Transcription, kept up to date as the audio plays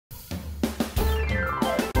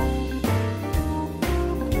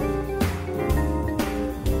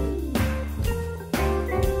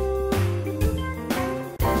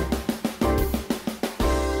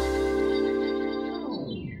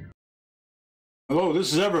Hello,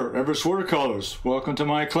 this is Everest Watercolors. Welcome to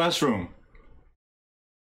my classroom.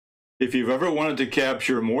 If you've ever wanted to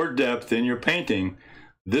capture more depth in your painting,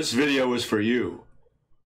 this video is for you.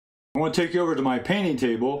 I want to take you over to my painting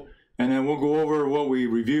table, and then we'll go over what we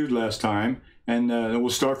reviewed last time, and we'll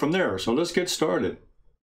start from there. So let's get started.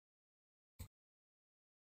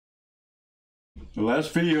 The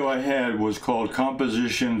last video I had was called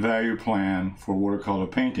Composition Value Plan for Watercolor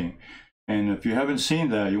Painting. And if you haven't seen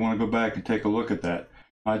that, you want to go back and take a look at that.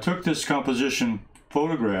 I took this composition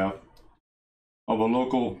photograph of a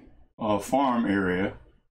local farm area,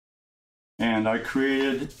 and I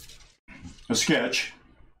created a sketch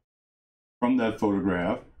from that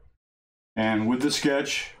photograph. And with the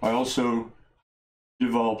sketch, I also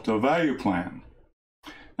developed a value plan.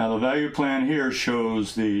 Now the value plan here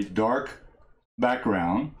shows the dark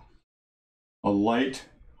background, a light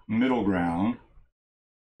middle ground,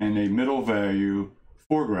 and a middle value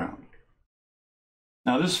foreground.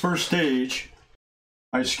 Now this first stage,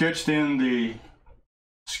 I sketched in the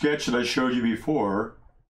sketch that I showed you before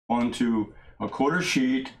onto a quarter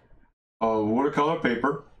sheet of watercolor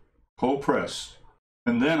paper, cold press.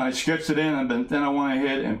 And then I sketched it in, and then I went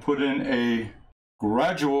ahead and put in a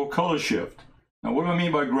gradual color shift. Now what do I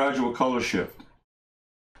mean by gradual color shift?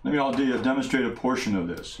 I'll do a demonstrative portion of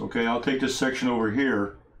this. Okay, I'll take this section over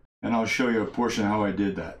here and I'll show you a portion of how I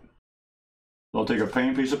did that. So I'll take a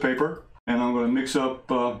plain piece of paper and I'm going to mix up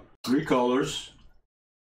 3 colors.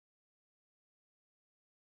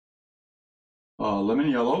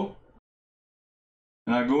 Lemon yellow.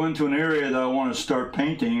 And I go into an area that I want to start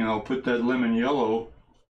painting, and I'll put that lemon yellow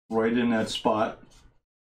right in that spot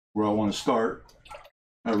where I want to start.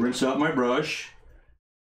 I rinse out my brush,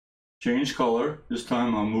 change color. This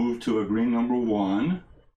time I'll move to a green number 1.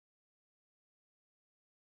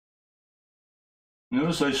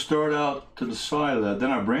 Notice I start out to the side of that,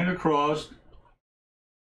 then I bring it across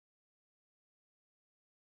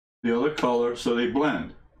the other color so they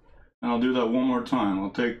blend. And I'll do that one more time. I'll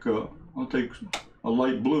take a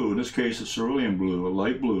light blue, in this case a cerulean blue, a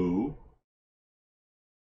light blue,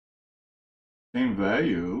 same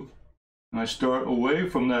value, and I start away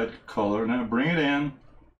from that color and I bring it in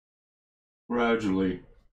gradually.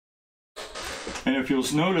 And if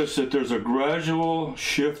you'll notice that there's a gradual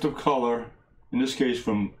shift of color, in this case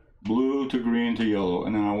from blue to green to yellow,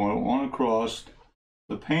 and then I want on across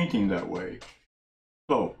the painting that way.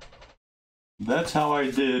 So that's how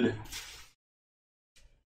I did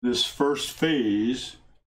this first phase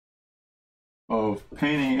of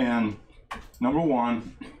painting. And number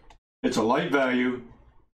 1, it's a light value.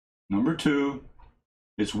 Number 2,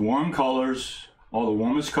 it's warm colors, all the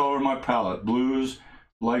warmest color in my palette, blues,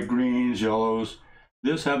 light greens, yellows.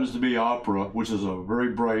 This happens to be opera, which is a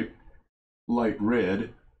very bright light red,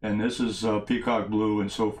 and this is peacock blue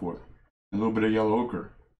and so forth, a little bit of yellow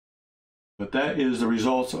ochre. But that is the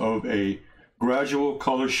results of a gradual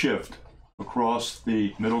color shift across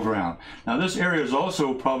the middle ground. Now this area is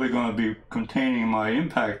also probably going to be containing my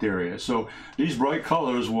impact area, so these bright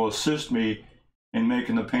colors will assist me in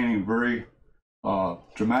making the painting very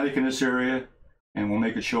dramatic in this area, and will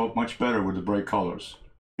make it show up much better with the bright colors.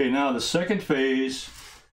 Okay, now the second phase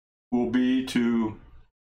will be to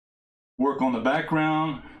work on the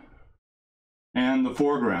background and the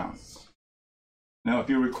foreground. Now if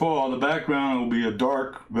you recall, the background will be a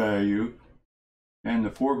dark value and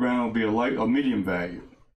the foreground will be a medium value.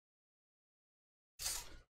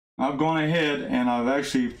 I've gone ahead and I've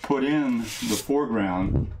actually put in the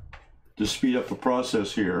foreground to speed up the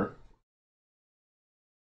process here.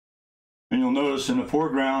 And you'll notice in the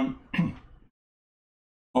foreground,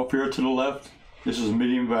 up here to the left, this is a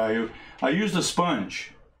medium value. I used a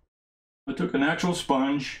sponge. I took a natural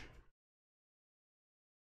sponge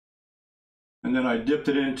and then I dipped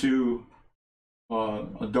it into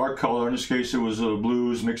a dark color. In this case it was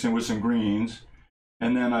blues mixing with some greens,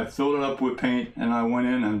 and then I filled it up with paint and I went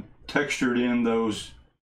in and textured in those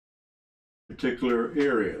particular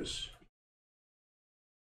areas.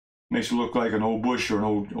 Makes it look like an old bush or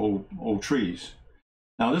an old trees.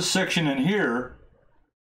 Now this section in here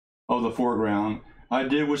of the foreground I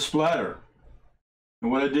did with splatter. And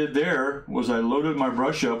what I did there was I loaded my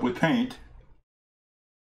brush up with paint,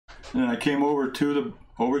 and then I came over to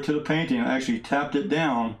the painting and actually tapped it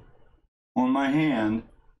down on my hand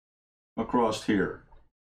across here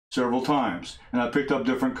several times. And I picked up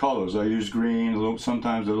different colors. I used green,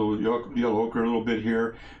 sometimes a little yellow ochre, a little bit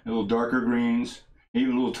here, a little darker greens,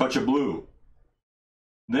 even a little touch of blue.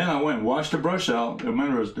 Then I went and washed the brush out.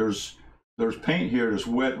 Remember, there's paint here that's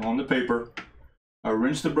wet on the paper. I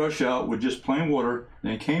rinsed the brush out with just plain water,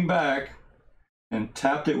 then came back and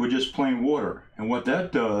tapped it with just plain water. And what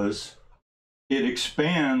that does it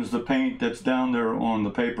expands the paint that's down there on the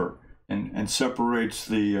paper and separates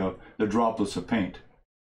the droplets of paint.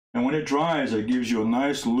 And when it dries, it gives you a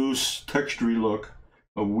nice loose textury look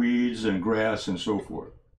of weeds and grass and so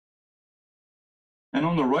forth. And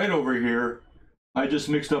on the right over here, I just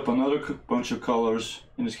mixed up another bunch of colors.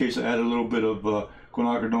 In this case, I added a little bit of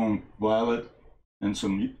quinacridone violet and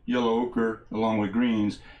some yellow ochre along with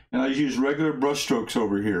greens. And I use regular brush strokes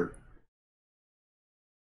over here.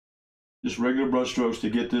 Just regular brush strokes to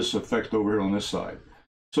get this effect over here on this side.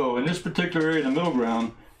 So in this particular area, in the middle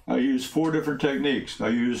ground, I used 4 different techniques. I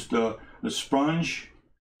used the sponge,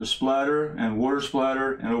 the splatter, and water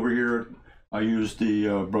splatter. And over here, I used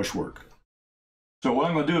the brushwork. So what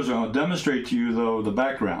I'm going to do is I'm going to demonstrate to you, though, the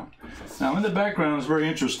background. Now, in the background, it's very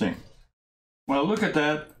interesting. When I look at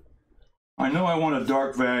that, I know I want a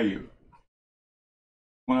dark value.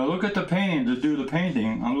 When I look at the painting to do the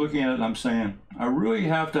painting, I'm looking at it and I'm saying, I really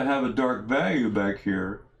have to have a dark value back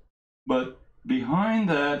here. But behind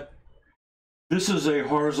that, this is a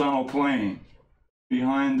horizontal plane.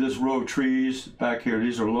 Behind this row of trees back here,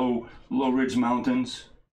 these are low ridge mountains.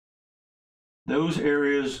 Those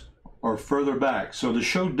areas are further back. So to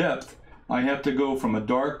show depth, I have to go from a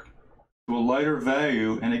dark to a lighter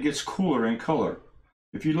value, and it gets cooler in color.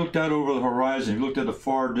 If you looked out over the horizon, you looked at the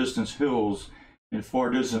far distance hills and far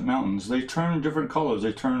distant mountains, they turn different colors.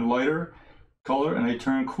 They turn lighter color and they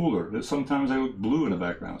turn cooler. Sometimes they look blue in the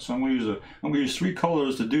background. So I'm going to use 3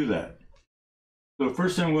 colors to do that. So the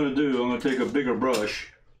first thing I'm going to do, I'm going to take a bigger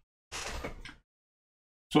brush.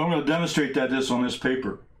 So I'm going to demonstrate this on this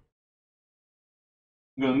paper.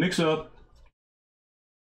 I'm going to mix up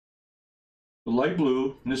the light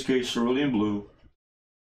blue, in this case cerulean blue,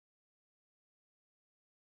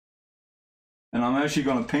 and I'm actually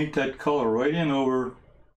going to paint that color right in over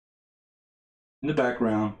in the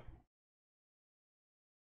background.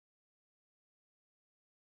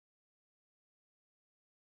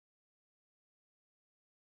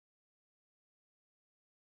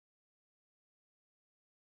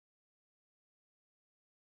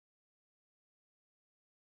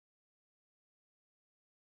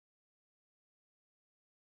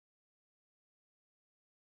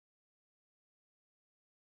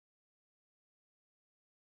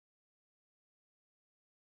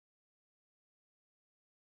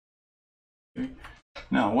 Okay.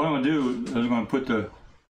 Now what I'm going to do is I'm going to put the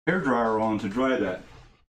hair dryer on to dry that.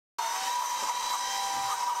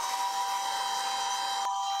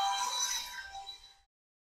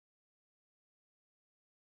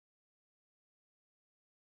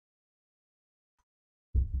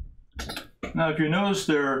 Now if you notice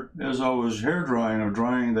there, as I was hair drying or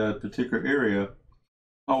drying that particular area,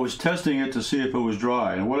 I was testing it to see if it was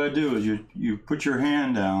dry. And what I do is you put your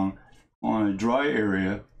hand down on a dry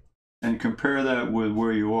area and compare that with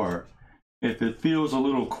where you are. If it feels a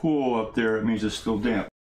little cool up there, it means it's still damp.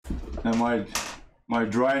 And my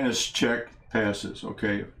dryness check passes,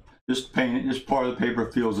 okay? This part of the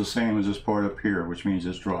paper feels the same as this part up here, which means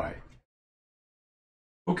it's dry.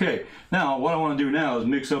 Okay, now what I want to do now is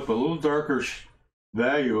mix up a little darker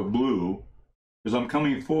value of blue, because I'm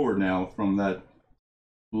coming forward now from that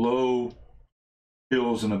low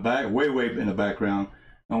hills in the back, way in the background.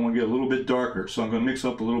 I want to get a little bit darker, so I'm going to mix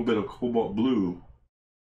up a little bit of cobalt blue,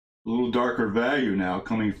 a little darker value now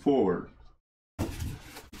coming forward.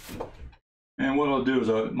 And what I'll do is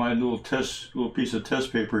my little piece of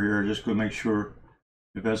test paper here, just going to make sure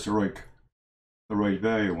if that's the right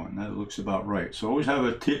value one. That looks about right. So always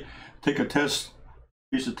have take a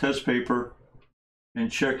piece of test paper and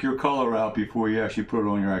check your color out before you actually put it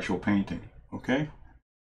on your actual painting. Okay?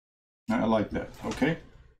 I like that. Okay?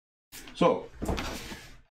 So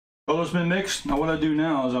color's been mixed. Now what I do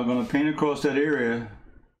now is I'm going to paint across that area,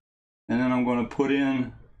 and then I'm going to put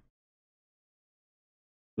in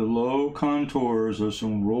the low contours of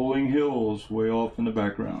some rolling hills way off in the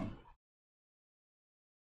background.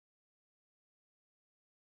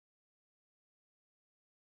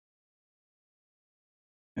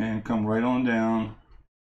 And come right on down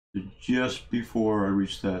to just before I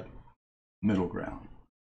reach that middle ground.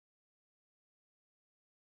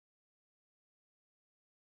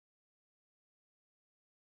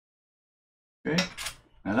 Okay,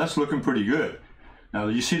 now that's looking pretty good. Now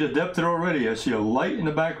you see the depth there already. I see a light in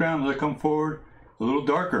the background as I come forward, a little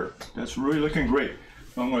darker. That's really looking great.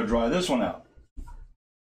 So I'm going to dry this one out.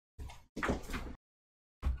 Do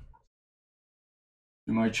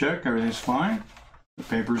my check, everything's fine. The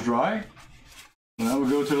paper's dry. And now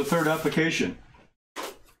we'll go to the third application.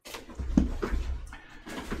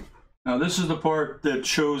 Now this is the part that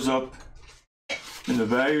shows up in the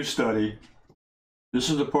value study. This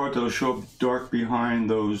is the part that will show up dark behind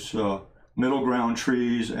those middle ground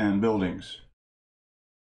trees and buildings.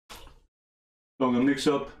 So I'm going to mix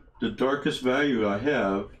up the darkest value I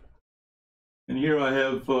have. And here I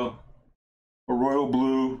have a royal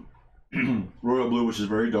blue, royal blue, which is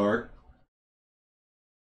very dark.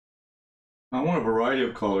 I want a variety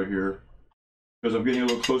of color here because I'm getting a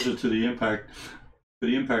little closer to the impact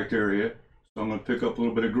area. So I'm going to pick up a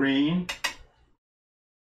little bit of green.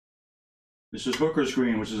 This is Hooker's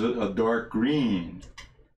green, which is a dark green.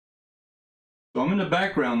 So I'm in the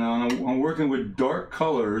background now, and I'm working with dark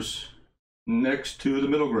colors next to the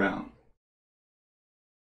middle ground.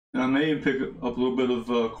 And I may pick up a little bit of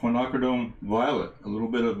quinacridone violet, a little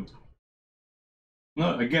bit of,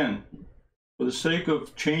 no, again, for the sake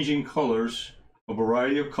of changing colors, a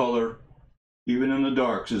variety of color, even in the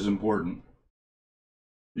darks, is important.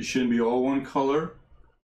 It shouldn't be all one color.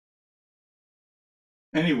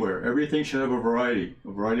 Anywhere, everything should have a variety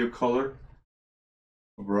of color,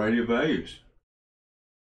 a variety of values.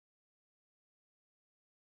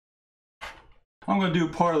 I'm going to do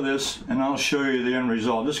part of this, and I'll show you the end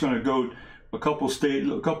result. I'm just going to go a couple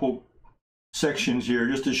sections here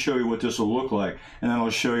just to show you what this will look like, and then I'll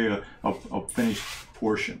show you a finished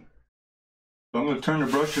portion. So I'm going to turn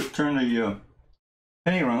the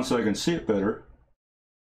painting around so I can see it better,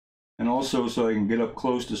 and also so I can get up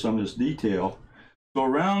close to some of this detail. So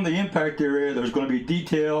around the impact area, there's going to be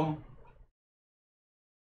detail,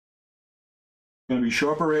 going to be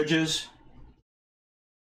sharper edges,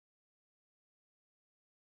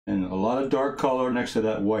 and a lot of dark color next to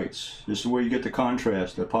that whites. This is where you get the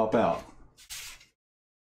contrast that pop out.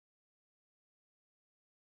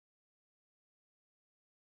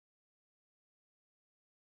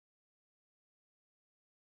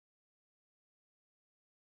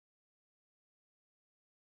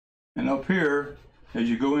 And up here, as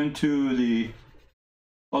you go into the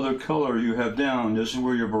other color you have down, this is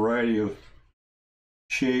where your variety of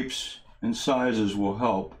shapes and sizes will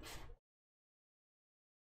help.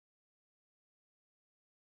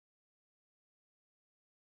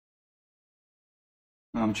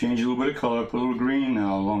 I'm changing a little bit of color, put a little green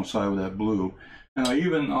now alongside with that blue. And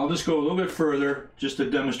I'll just go a little bit further just to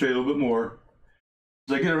demonstrate a little bit more.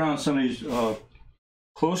 As I get around some of these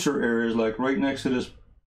closer areas, like right next to this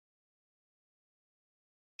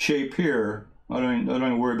shape here, I don't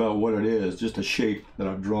even worry about what it is, just a shape that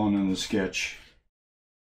I've drawn in the sketch.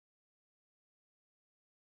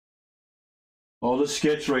 All the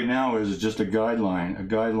sketch right now is just a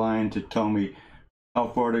guideline to tell me how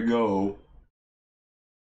far to go.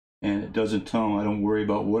 And it doesn't tell me, I don't worry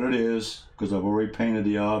about what it is because I've already painted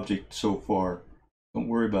the object so far. Don't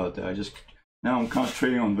worry about that. Now I'm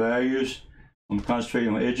concentrating on values, I'm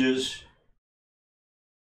concentrating on edges,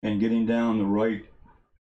 and getting down the right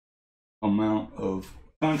amount of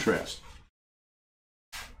contrast.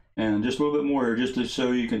 And just a little bit more here, just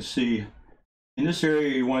so you can see. In this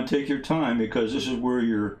area, you want to take your time because this is where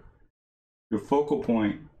your focal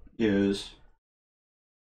point is.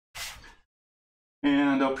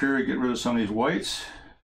 And up here, get rid of some of these whites,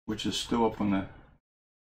 which is still up on the.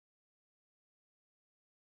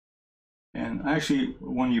 And actually,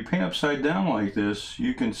 when you paint upside down like this,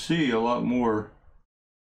 you can see a lot more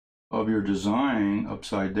of your design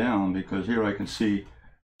upside down, because here I can see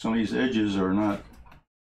some of these edges are not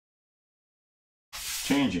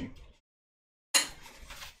changing.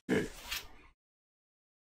 Okay.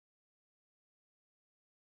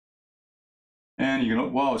 And you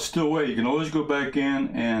can, while it's still wet, you can always go back in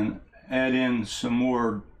and add in some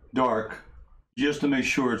more dark just to make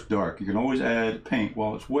sure it's dark. You can always add paint.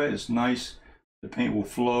 While it's wet, it's nice. The paint will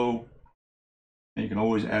flow, and you can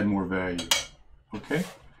always add more value. Okay?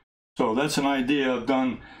 So that's an idea I've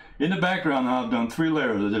done. In the background now, I've done 3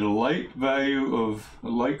 layers. I did a light value of a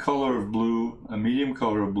light color of blue, a medium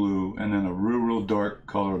color of blue, and then a real dark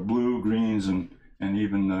color of blue, greens, and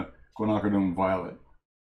even the quinacridone violet.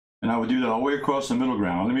 And I would do that all the way across the middle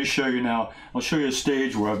ground. Let me show you now. I'll show you a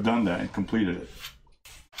stage where I've done that and completed it.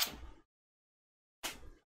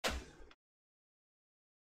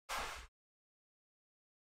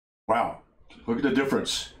 Wow, look at the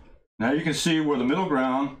difference. Now you can see where the middle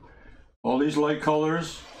ground, all these light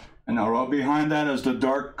colors, and now right behind that is the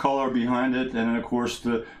dark color behind it, and then of course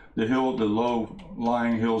the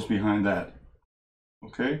low-lying hills behind that.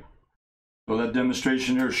 Okay? So that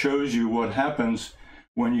demonstration there shows you what happens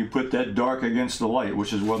when you put that dark against the light,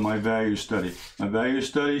 which is what my value study. My value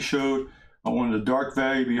study showed I wanted a dark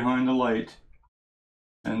value behind the light,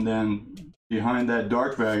 and then behind that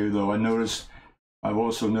dark value though, I've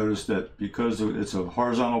also noticed that because it's a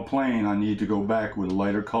horizontal plane, I need to go back with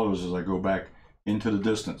lighter colors as I go back into the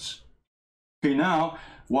distance. Okay, now,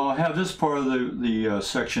 while I have this part of the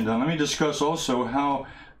section done, let me discuss also how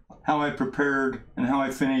I prepared and how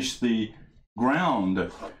I finished the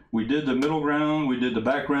ground. We did the middle ground, we did the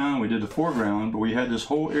background, we did the foreground, but we had this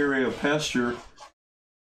whole area of pasture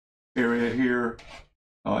area here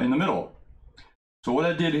in the middle. So what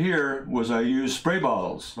I did here was I used spray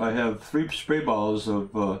bottles. I have 3 spray bottles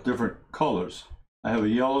of different colors. I have a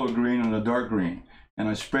yellow, a green, and a dark green. And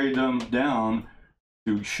I sprayed them down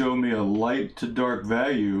to show me a light to dark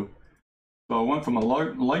value. So I went from a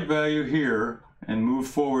light value here and moved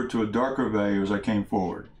forward to a darker value as I came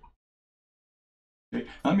forward. Okay.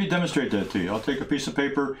 Let me demonstrate that to you. I'll take a piece of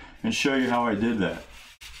paper and show you how I did that.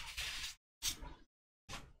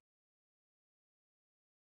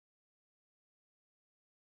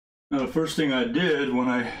 Now the first thing I did when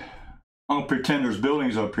I don't pretend there's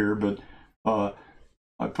buildings up here, but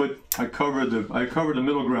I covered the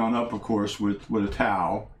middle ground up, of course, with a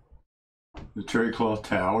towel, the terry cloth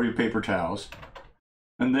towel or your paper towels,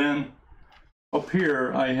 and then up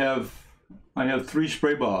here I have 3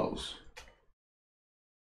 spray bottles.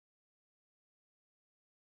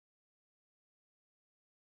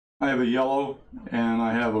 I have a yellow and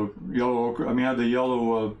I have a yellow ochre. I have the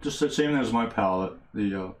yellow, just the same as my palette,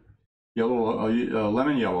 the yellow,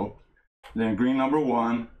 lemon yellow, then green number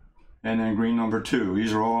 1. And then green number 2.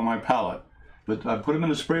 These are all on my palette, but I put them in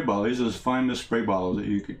a spray bottle. These are the finest spray bottles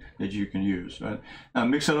that you can use. Right? Now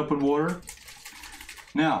mix it up with water.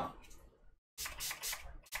 Now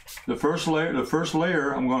the first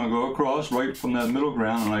layer, I'm going to go across right from that middle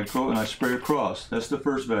ground, and I spray across. That's the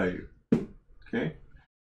first value. Okay.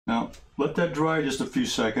 Now let that dry just a few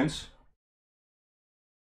seconds,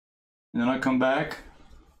 and then I come back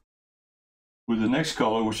with the next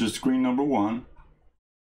color, which is green number 1.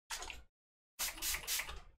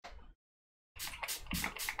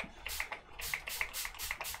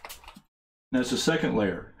 That's the second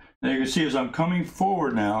layer. Now you can see as I'm coming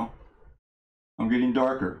forward now, I'm getting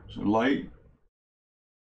darker. So light,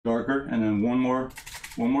 darker, and then one more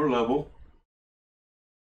level.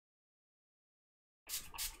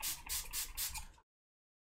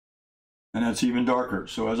 And that's even darker.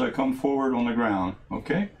 So as I come forward on the ground,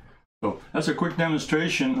 okay? So that's a quick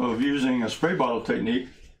demonstration of using a spray bottle technique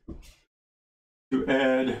to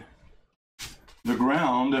add the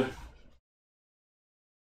ground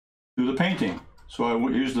to the painting. So I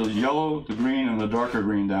use the yellow, the green, and the darker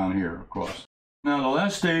green down here across. Now the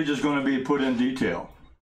last stage is going to be put in detail.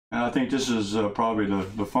 And I think this is probably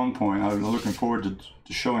the fun point. I'm looking forward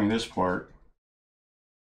to showing this part.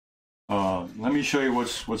 Let me show you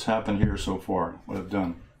what's happened here so far, what I've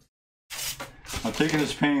done. I've taken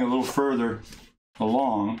this painting a little further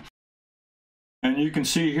along, and you can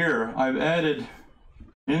see here I've added,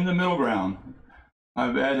 in the middle ground,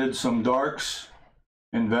 I've added some darks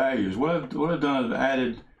and values. What I've done is I've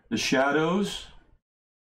added the shadows,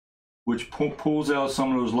 which pulls out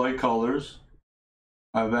some of those light colors.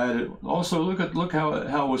 I've added, also look how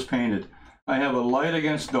it was painted. I have a light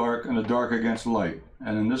against dark and a dark against light,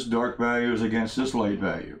 and then this dark value is against this light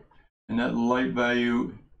value, and that light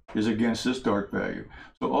value is against this dark value.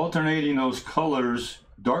 So alternating those colors,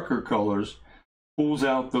 darker colors, pulls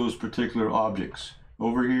out those particular objects.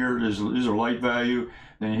 Over here, these are light value,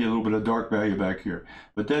 then you get a little bit of dark value back here.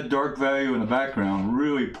 But that dark value in the background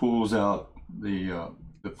really pulls out those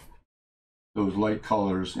light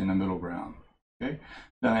colors in the middle ground. Okay.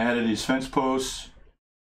 Then I added these fence posts,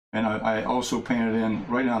 and I also painted in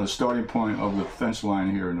right now the starting point of the fence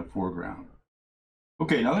line here in the foreground.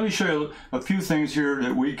 Okay, now let me show you a few things here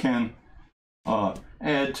that we can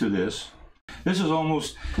add to this. This is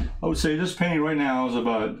almost, I would say this painting right now is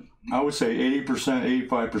about, I would say 80%,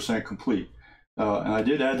 85% complete. And I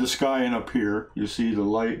did add the sky in up here. You see the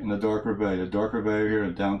light and the darker value here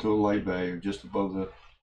and down to a light value just above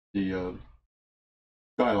the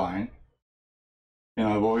skyline. And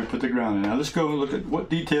I've already put the ground in. Now let's go and look at what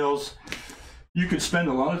details. You could spend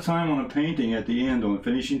a lot of time on a painting at the end on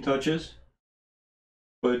finishing touches,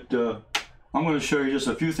 but I'm going to show you just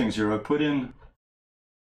a few things here. I put in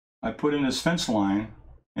this fence line,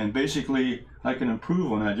 and basically I can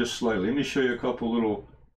improve on that just slightly. Let me show you a couple little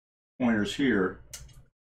pointers here.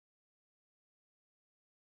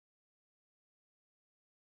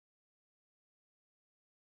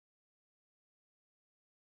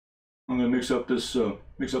 I'm going to mix up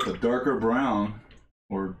a darker brown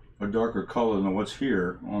or a darker color than what's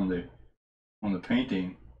here on the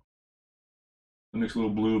painting. I'll mix a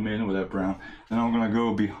little blue in with that brown. Then I'm going to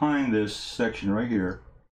go behind this section right here.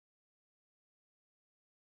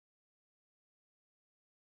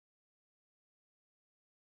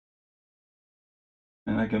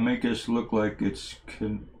 And I can make this look like it's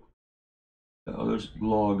The other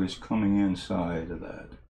log is coming inside of that.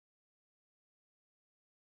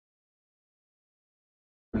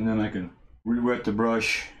 And then I can re-wet the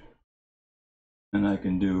brush, and I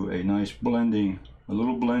can do a nice blending, a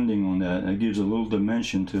little blending on that, and it gives a little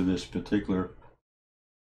dimension to this particular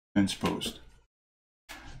fence post.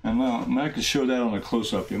 And now I can show that on a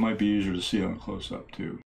close-up. It might be easier to see on a close-up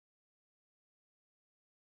too.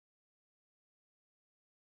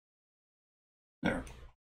 There.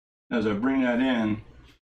 As I bring that in,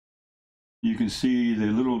 you can see the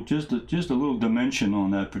little, just a little dimension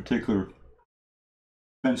on that particular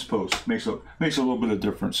fence post. Makes a little bit of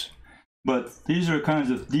difference. But these are kinds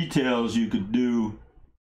of details you could do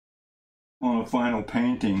on a final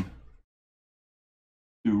painting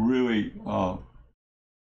to really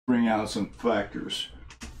bring out some factors.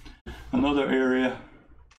 Another area,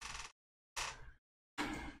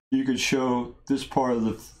 you could show this part of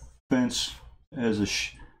the fence as a,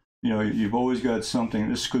 you've always got something.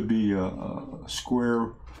 This could be a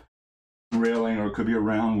square railing, or it could be a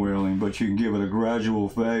round railing, but you can give it a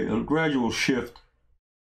gradual shift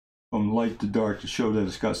from light to dark to show that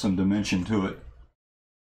it's got some dimension to it.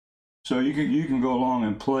 So you can go along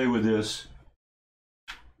and play with this.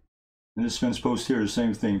 And this fence post here, the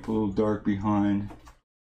same thing, put a little dark behind.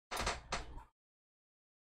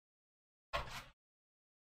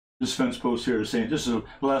 This fence post here is the same. This is the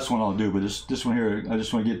last one I'll do, but this one here, I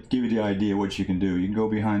just want to give you the idea of what you can do. You can go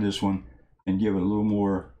behind this one and give it a little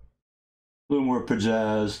more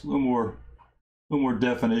pizzazz, a little more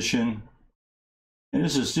definition. And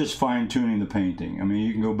this is just fine-tuning the painting. I mean,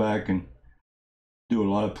 you can go back and do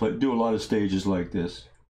a lot of stages like this.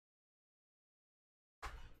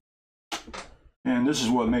 And this is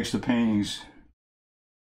what makes the paintings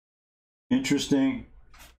interesting,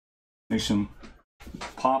 makes them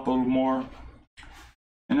pop a little more.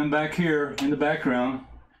 And then back here in the background,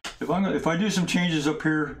 if I do some changes up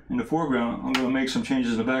here in the foreground, I'm going to make some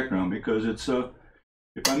changes in the background, because it's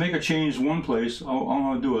if I make a change one place, I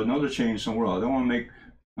want to do another change somewhere else. I don't want to make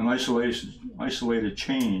an isolated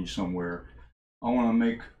change somewhere. I want to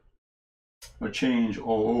make a change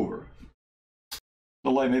all over. The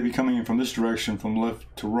light may be coming in from this direction, from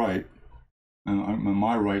left to right, and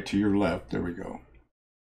my right to your left. There we go.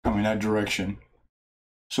 Coming that direction.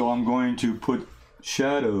 So I'm going to put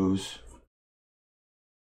shadows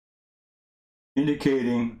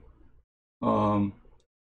indicating a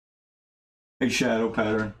shadow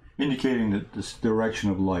pattern, indicating this direction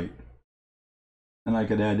of light. And I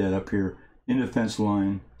could add that up here in the fence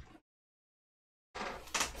line.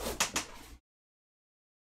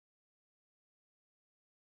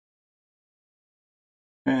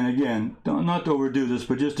 And again, not to overdo this,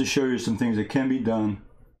 but just to show you some things that can be done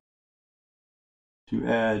to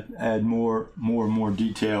add more and more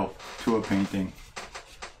detail to a painting.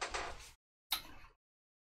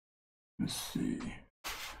 Let's see.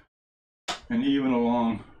 And even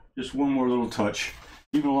along, just one more little touch,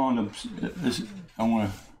 even along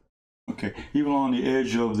even along the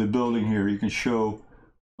edge of the building here, you can show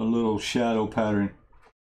a little shadow pattern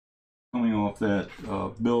coming off that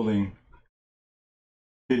building,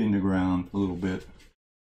 hitting the ground a little bit.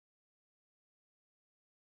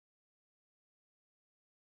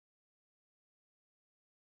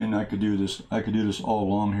 And I could do this all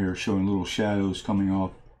along here, showing little shadows coming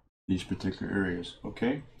off these particular areas.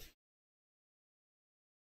 Okay.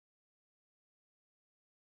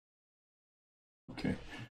 Okay.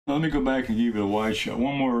 Now let me go back and give it a wide shot.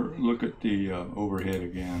 One more look at the overhead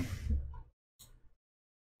again.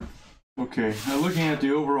 Okay. Now looking at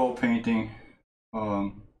the overall painting,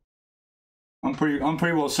 I'm pretty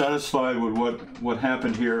well satisfied with what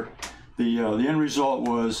happened here. The end result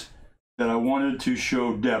was that I wanted to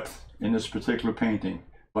show depth in this particular painting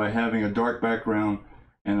by having a dark background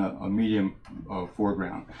and a medium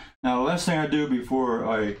foreground. Now the last thing I do before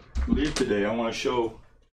I leave today, I want to show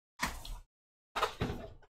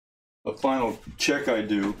a final check I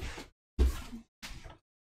do.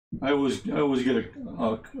 I always get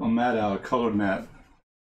a mat out, a colored mat,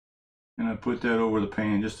 and I put that over the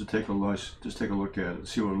painting just to take a look at it,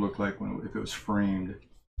 see what it looked like if it was framed.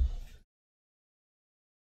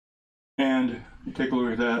 And you take a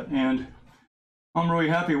look at that, and I'm really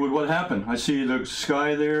happy with what happened. I see the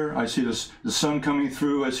sky there, I see the sun coming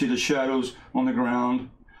through, I see the shadows on the ground,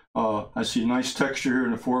 I see nice texture here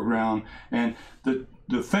in the foreground, and the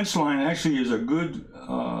fence line actually is a good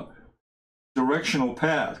directional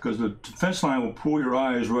path, because the fence line will pull your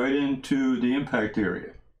eyes right into the impact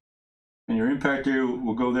area. And your impact area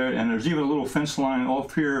will go there, and there's even a little fence line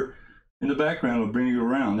off here in the background will bring you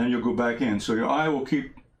around. Then you'll go back in. So your eye will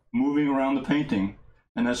keep moving around the painting,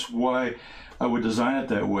 and that's why I would design it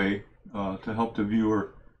that way, to help the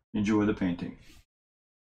viewer enjoy the painting.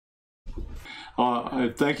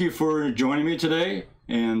 I thank you for joining me today,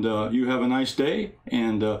 and you have a nice day,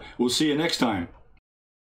 and we'll see you next time.